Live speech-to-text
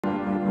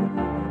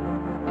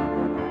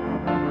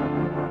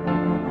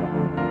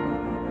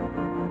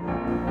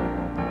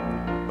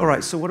All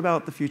right, so what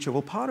about the future?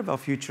 Well, part of our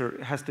future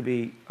has to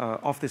be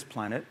off this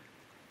planet,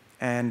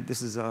 and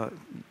this is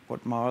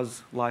what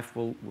Mars life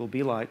will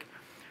be like.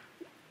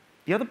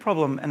 The other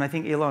problem, and I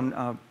think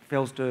Elon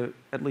fails to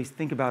at least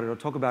think about it or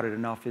talk about it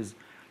enough, is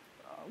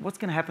what's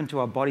going to happen to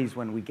our bodies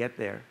when we get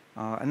there?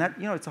 And that,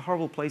 it's a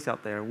horrible place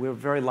out there. We're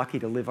very lucky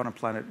to live on a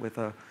planet with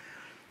a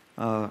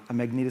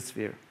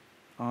magnetosphere.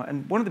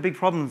 And one of the big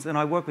problems, and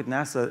I work with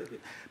NASA,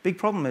 big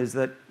problem is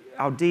that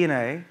our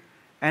DNA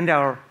and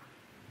our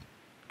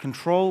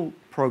control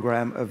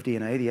program of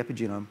DNA, the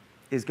epigenome,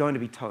 is going to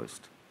be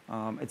toast.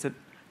 It's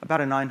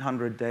about a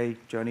 900-day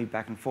journey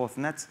back and forth,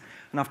 and that's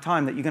enough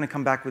time that you're going to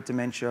come back with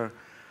dementia,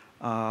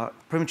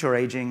 premature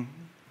aging,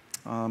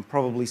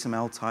 probably some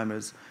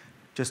Alzheimer's,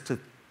 just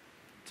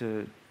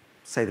to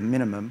say the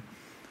minimum.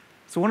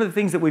 So one of the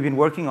things that we've been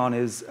working on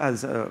is,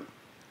 as a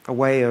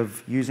way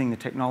of using the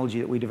technology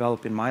that we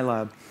develop in my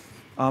lab,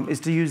 is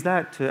to use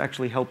that to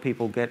actually help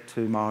people get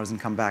to Mars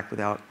and come back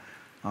without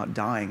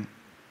dying.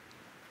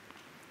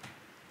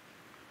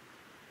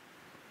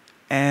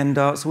 And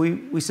so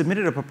we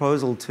submitted a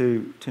proposal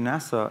to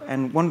NASA,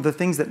 and one of the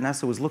things that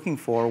NASA was looking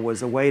for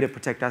was a way to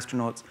protect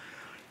astronauts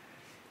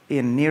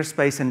in near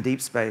space and deep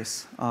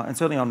space, and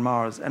certainly on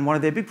Mars. And one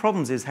of their big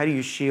problems is, how do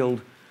you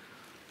shield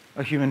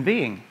a human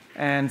being?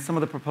 And some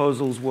of the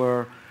proposals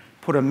were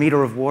put a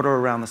meter of water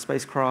around the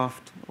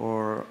spacecraft,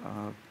 or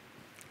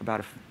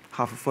about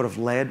half a foot of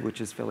lead,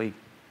 which is fairly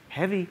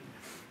heavy.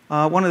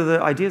 One of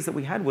the ideas that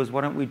we had was,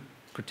 why don't we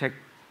protect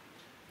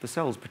the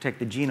cells, protect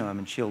the genome,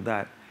 and shield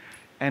that?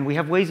 And we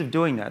have ways of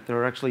doing that. There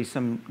are actually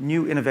some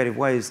new innovative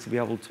ways to be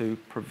able to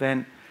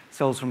prevent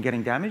cells from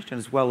getting damaged, and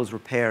as well as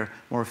repair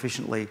more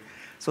efficiently.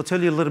 So I'll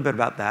tell you a little bit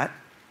about that.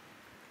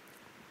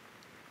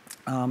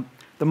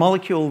 The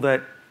molecule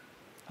that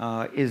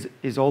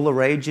is all the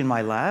rage in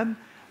my lab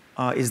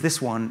is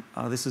this one.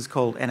 This is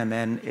called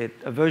NMN.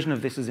 A version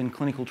of this is in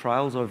clinical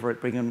trials over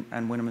at Brigham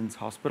and Women's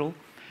Hospital.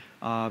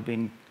 I've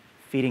been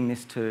feeding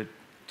this to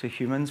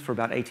humans for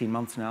about 18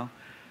 months now.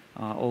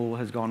 All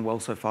has gone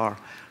well so far.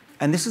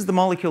 And this is the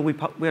molecule, we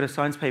had a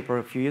science paper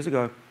a few years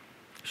ago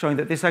showing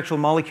that this actual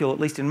molecule, at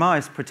least in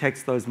mice,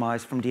 protects those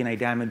mice from DNA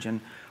damage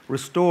and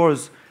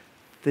restores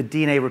the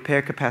DNA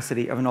repair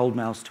capacity of an old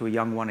mouse to a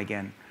young one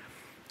again.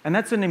 And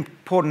that's an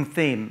important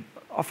theme.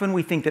 Often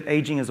we think that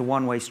aging is a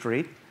one-way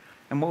street,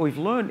 and what we've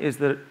learned is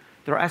that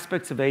there are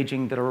aspects of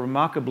aging that are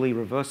remarkably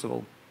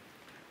reversible.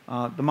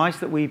 The mice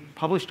that we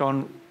published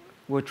on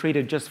were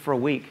treated just for a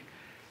week,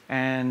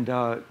 and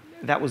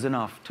that was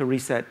enough to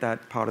reset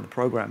that part of the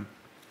program.